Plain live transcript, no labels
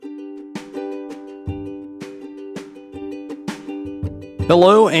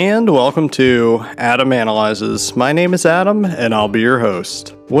Hello and welcome to Adam Analyzes. My name is Adam and I'll be your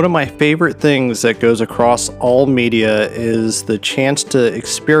host. One of my favorite things that goes across all media is the chance to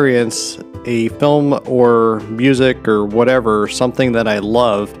experience a film or music or whatever, something that I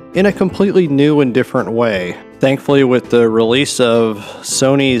love, in a completely new and different way. Thankfully, with the release of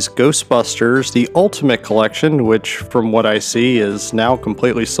Sony's Ghostbusters, the Ultimate Collection, which from what I see is now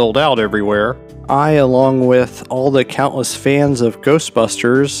completely sold out everywhere, I, along with all the countless fans of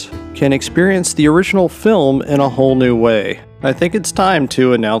Ghostbusters, can experience the original film in a whole new way. I think it's time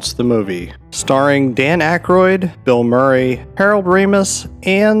to announce the movie. Starring Dan Aykroyd, Bill Murray, Harold Ramis,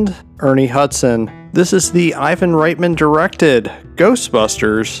 and Ernie Hudson. This is the Ivan Reitman directed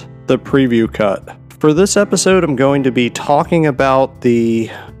Ghostbusters, the preview cut. For this episode, I'm going to be talking about the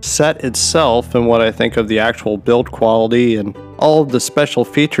set itself and what I think of the actual build quality and all of the special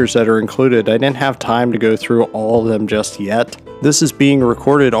features that are included. I didn't have time to go through all of them just yet. This is being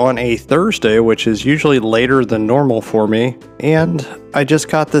recorded on a Thursday, which is usually later than normal for me, and I just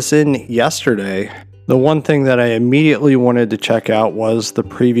got this in yesterday. The one thing that I immediately wanted to check out was the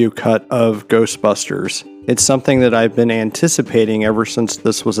preview cut of Ghostbusters. It's something that I've been anticipating ever since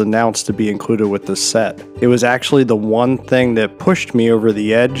this was announced to be included with the set. It was actually the one thing that pushed me over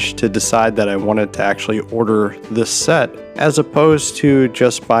the edge to decide that I wanted to actually order this set, as opposed to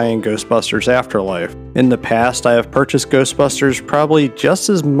just buying Ghostbusters Afterlife. In the past, I have purchased Ghostbusters probably just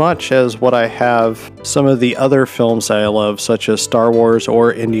as much as what I have some of the other films that I love, such as Star Wars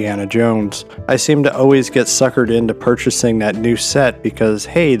or Indiana Jones. I seem to always get suckered into purchasing that new set because,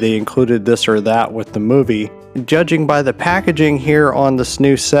 hey, they included this or that with the movie. Judging by the packaging here on this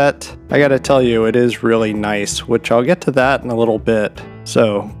new set, I gotta tell you, it is really nice, which I'll get to that in a little bit.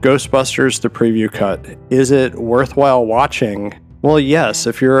 So, Ghostbusters, the preview cut. Is it worthwhile watching? Well, yes,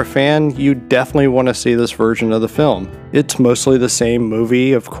 if you're a fan, you definitely want to see this version of the film. It's mostly the same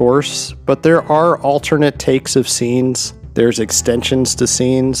movie, of course, but there are alternate takes of scenes, there's extensions to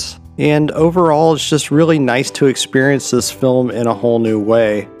scenes, and overall it's just really nice to experience this film in a whole new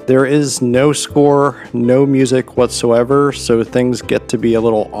way. There is no score, no music whatsoever, so things get to be a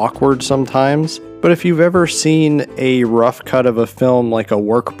little awkward sometimes. But if you've ever seen a rough cut of a film like a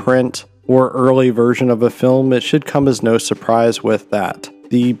work print or early version of a film, it should come as no surprise with that.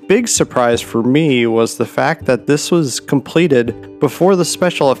 The big surprise for me was the fact that this was completed before the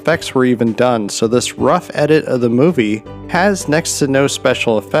special effects were even done, so this rough edit of the movie has next to no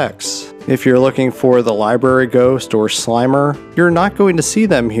special effects. If you're looking for the Library Ghost or Slimer, you're not going to see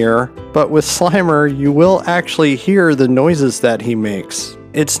them here, but with Slimer, you will actually hear the noises that he makes.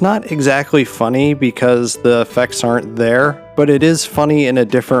 It's not exactly funny because the effects aren't there, but it is funny in a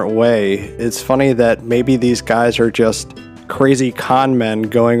different way. It's funny that maybe these guys are just crazy con men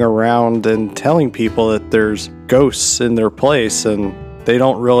going around and telling people that there's ghosts in their place and they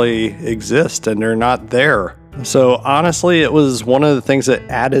don't really exist and they're not there. So honestly, it was one of the things that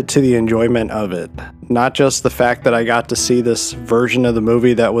added to the enjoyment of it. Not just the fact that I got to see this version of the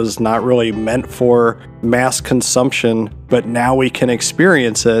movie that was not really meant for mass consumption, but now we can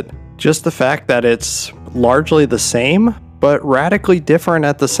experience it. Just the fact that it's largely the same, but radically different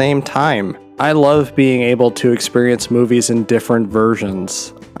at the same time. I love being able to experience movies in different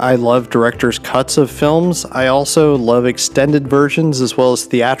versions. I love director's cuts of films. I also love extended versions as well as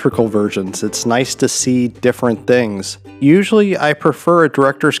theatrical versions. It's nice to see different things. Usually I prefer a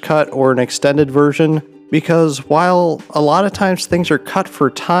director's cut or an extended version because while a lot of times things are cut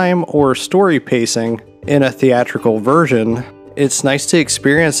for time or story pacing in a theatrical version, it's nice to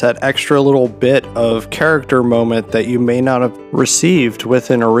experience that extra little bit of character moment that you may not have received with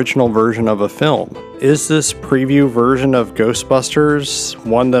an original version of a film. Is this preview version of Ghostbusters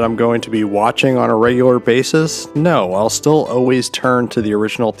one that I'm going to be watching on a regular basis? No, I'll still always turn to the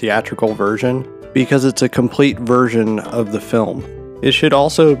original theatrical version because it's a complete version of the film. It should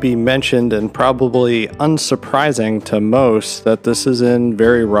also be mentioned, and probably unsurprising to most, that this is in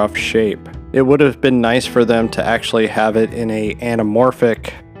very rough shape. It would have been nice for them to actually have it in a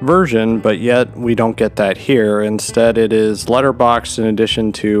anamorphic version, but yet we don't get that here. Instead, it is letterboxed in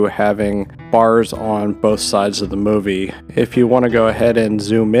addition to having bars on both sides of the movie. If you want to go ahead and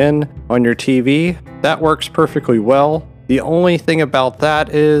zoom in on your TV, that works perfectly well. The only thing about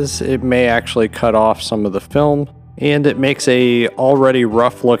that is it may actually cut off some of the film, and it makes a already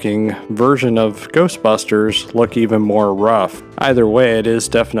rough looking version of Ghostbusters look even more rough. Either way, it is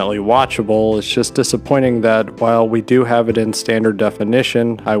definitely watchable. It's just disappointing that while we do have it in standard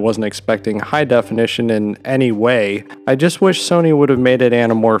definition, I wasn't expecting high definition in any way. I just wish Sony would have made it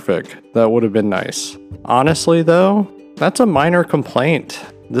anamorphic. That would have been nice. Honestly though, that's a minor complaint.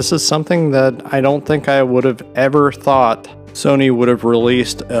 This is something that I don't think I would have ever thought Sony would have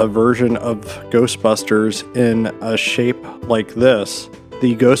released a version of Ghostbusters in a shape like this.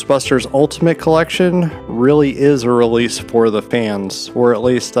 The Ghostbusters Ultimate Collection really is a release for the fans, or at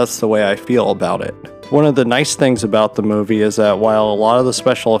least that's the way I feel about it. One of the nice things about the movie is that while a lot of the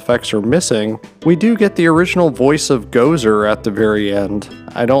special effects are missing, we do get the original voice of Gozer at the very end.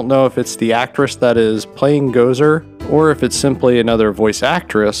 I don't know if it's the actress that is playing Gozer, or if it's simply another voice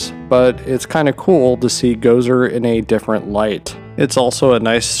actress, but it's kind of cool to see Gozer in a different light. It's also a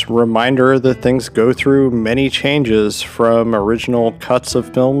nice reminder that things go through many changes, from original cuts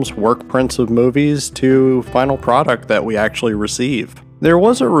of films, work prints of movies, to final product that we actually receive. There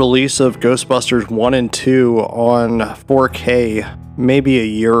was a release of Ghostbusters 1 and 2 on 4K maybe a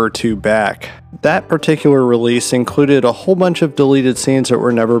year or two back. That particular release included a whole bunch of deleted scenes that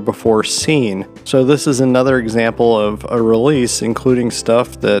were never before seen. So this is another example of a release including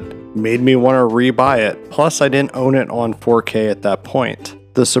stuff that made me want to rebuy it. Plus, I didn't own it on 4K at that point.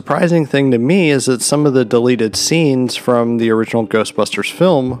 The surprising thing to me is that some of the deleted scenes from the original Ghostbusters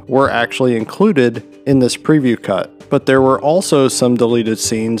film were actually included in this preview cut. But there were also some deleted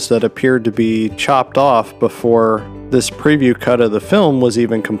scenes that appeared to be chopped off before this preview cut of the film was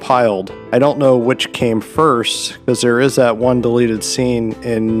even compiled. I don't know which came first, because there is that one deleted scene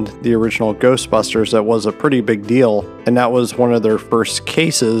in the original Ghostbusters that was a pretty big deal, and that was one of their first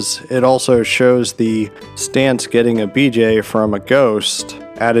cases. It also shows the Stantz getting a BJ from a ghost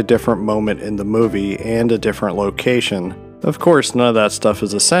at a different moment in the movie and a different location. Of course, none of that stuff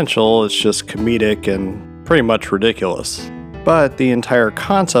is essential, it's just comedic and pretty much ridiculous. But the entire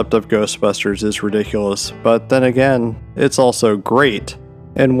concept of Ghostbusters is ridiculous, but then again, it's also great.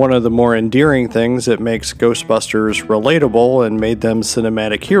 And one of the more endearing things that makes Ghostbusters relatable and made them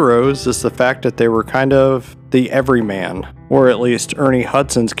cinematic heroes is the fact that they were kind of the everyman, or at least Ernie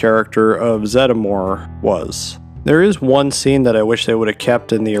Hudson's character of Zeddemore was. There is one scene that I wish they would have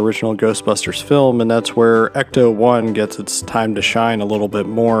kept in the original Ghostbusters film, and that's where Ecto-1 gets its time to shine a little bit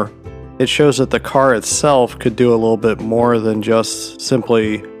more. It shows that the car itself could do a little bit more than just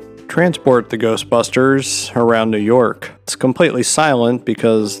simply transport the Ghostbusters around New York. It's completely silent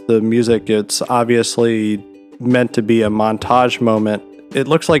because the music, it's obviously meant to be a montage moment. It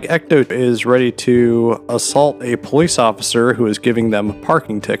looks like Ecto is ready to assault a police officer who is giving them a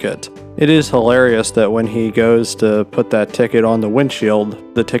parking ticket. It is hilarious that when he goes to put that ticket on the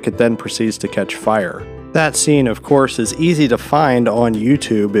windshield, the ticket then proceeds to catch fire. That scene, of course, is easy to find on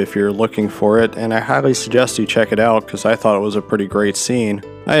YouTube if you're looking for it, and I highly suggest you check it out because I thought it was a pretty great scene.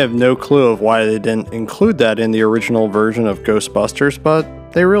 I have no clue of why they didn't include that in the original version of Ghostbusters,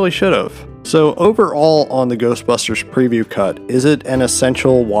 but they really should have. So overall on the Ghostbusters preview cut, is it an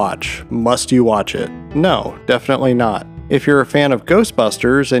essential watch? Must you watch it? No, definitely not. If you're a fan of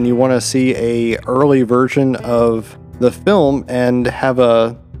Ghostbusters and you want to see an early version of the film and have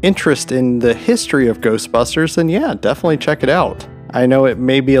a interest in the history of Ghostbusters, then yeah, definitely check it out. I know it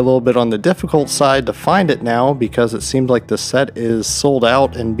may be a little bit on the difficult side to find it now because it seems like the set is sold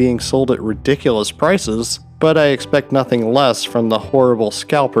out and being sold at ridiculous prices, but I expect nothing less from the horrible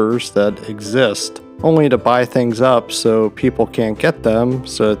scalpers that exist, only to buy things up so people can't get them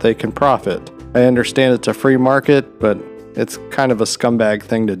so that they can profit. I understand it's a free market, but it's kind of a scumbag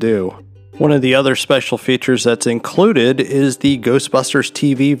thing to do. One of the other special features that's included is the Ghostbusters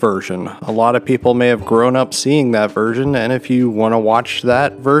TV version. A lot of people may have grown up seeing that version, and if you want to watch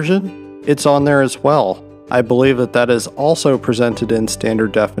that version, it's on there as well. I believe that that is also presented in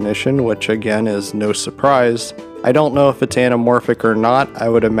standard definition, which again is no surprise. I don't know if it's anamorphic or not. I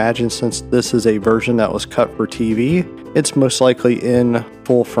would imagine since this is a version that was cut for TV, it's most likely in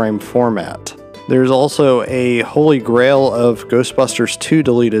full frame format. There's also a holy grail of Ghostbusters 2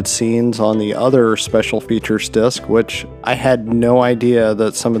 deleted scenes on the other special features disc, which I had no idea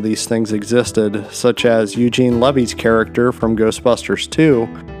that some of these things existed, such as Eugene Levy's character from Ghostbusters 2,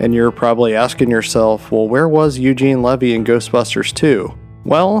 and you're probably asking yourself, well, where was Eugene Levy in Ghostbusters 2?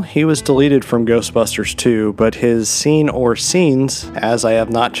 Well, he was deleted from Ghostbusters 2, but his scene or scenes, as I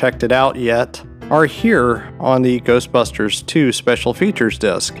have not checked it out yet, are here on the Ghostbusters 2 special features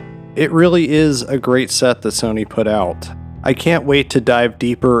disc. It really is a great set that Sony put out. I can't wait to dive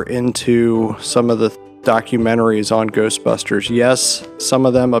deeper into some of the documentaries on Ghostbusters. Yes, some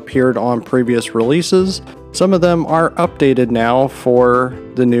of them appeared on previous releases. Some of them are updated now for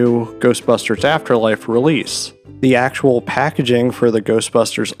the new Ghostbusters Afterlife release. The actual packaging for the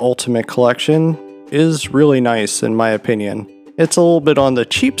Ghostbusters Ultimate Collection is really nice in my opinion. It's a little bit on the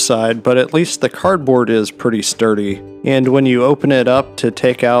cheap side, but at least the cardboard is pretty sturdy. And when you open it up to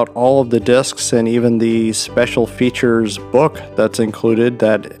take out all of the discs and even the special features book that's included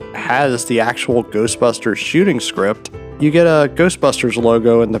that has the actual Ghostbusters shooting script, you get a Ghostbusters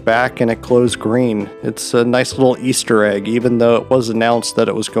logo in the back and it glows green. It's a nice little Easter egg, even though it was announced that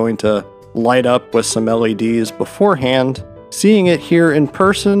it was going to light up with some LEDs beforehand. Seeing it here in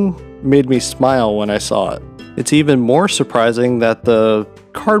person made me smile when I saw it. It's even more surprising that the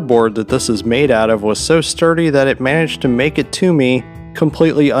cardboard that this is made out of was so sturdy that it managed to make it to me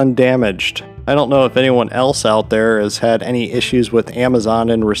completely undamaged. I don't know if anyone else out there has had any issues with Amazon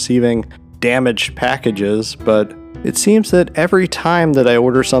in receiving damaged packages, but it seems that every time that I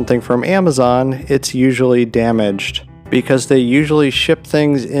order something from Amazon, it's usually damaged, because they usually ship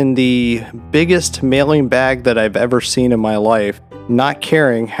things in the biggest mailing bag that I've ever seen in my life, not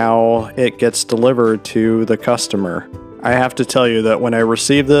caring how it gets delivered to the customer. I have to tell you that when I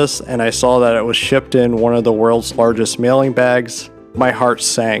received this and I saw that it was shipped in one of the world's largest mailing bags, my heart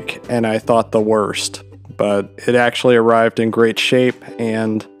sank and I thought the worst. But it actually arrived in great shape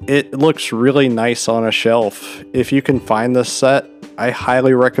and it looks really nice on a shelf. If you can find this set, I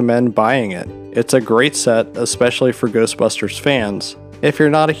highly recommend buying it. It's a great set, especially for Ghostbusters fans. If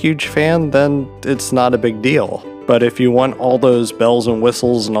you're not a huge fan, then it's not a big deal. But if you want all those bells and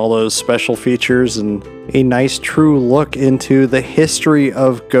whistles and all those special features and a nice true look into the history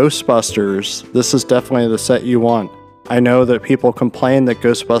of Ghostbusters, this is definitely the set you want. I know that people complain that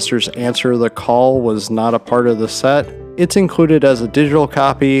Ghostbusters Answer the Call was not a part of the set. It's included as a digital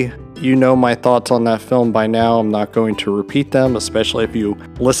copy. You know my thoughts on that film by now. I'm not going to repeat them, especially if you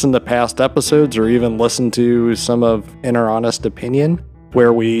listen to past episodes or even listen to some of In Our Honest Opinion,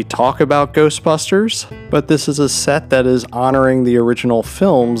 where we talk about Ghostbusters. But this is a set that is honoring the original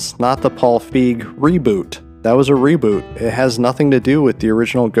films, not the Paul Feig reboot. That was a reboot. It has nothing to do with the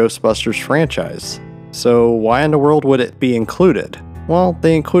original Ghostbusters franchise. So why in the world would it be included? Well,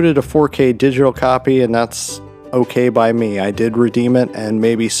 they included a 4K digital copy, and that's okay by me. I did redeem it, and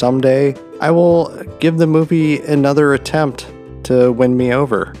maybe someday I will give the movie another attempt to win me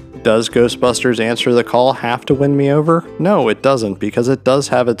over. Does Ghostbusters Answer the Call have to win me over? No, it doesn't, because it does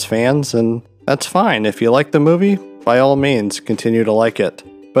have its fans, and that's fine. If you like the movie, by all means, continue to like it.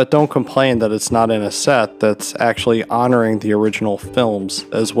 But don't complain that it's not in a set that's actually honoring the original films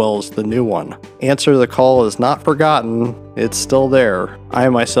as well as the new one. Answer the Call is not forgotten, it's still there. I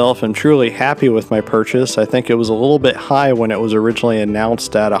myself am truly happy with my purchase. I think it was a little bit high when it was originally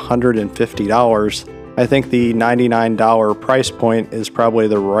announced at $150. I think the $99 price point is probably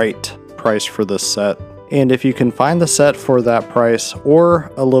the right price for this set. And if you can find the set for that price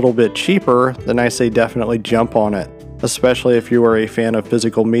or a little bit cheaper, then I say definitely jump on it. Especially if you are a fan of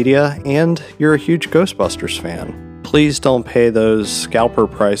physical media and you're a huge Ghostbusters fan. Please don't pay those scalper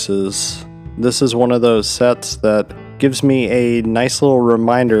prices. This is one of those sets that gives me a nice little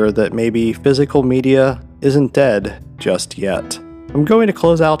reminder that maybe physical media isn't dead just yet. I'm going to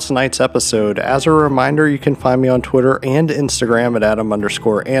close out tonight's episode. As a reminder, you can find me on Twitter and Instagram at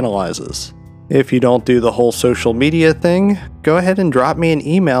Adam_analyzes. If you don't do the whole social media thing, go ahead and drop me an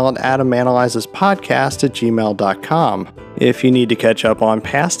email at adamanalyzespodcast@gmail.com. If you need to catch up on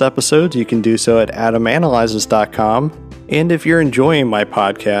past episodes, you can do so at adamanalyzes.com. And if you're enjoying my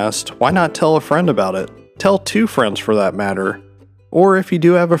podcast, why not tell a friend about it? Tell 2 friends for that matter. Or if you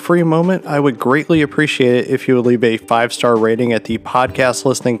do have a free moment, I would greatly appreciate it if you would leave a 5-star rating at the podcast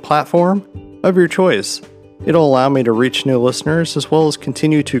listening platform of your choice. It'll allow me to reach new listeners as well as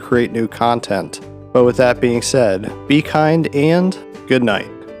continue to create new content. But with that being said, be kind and good night.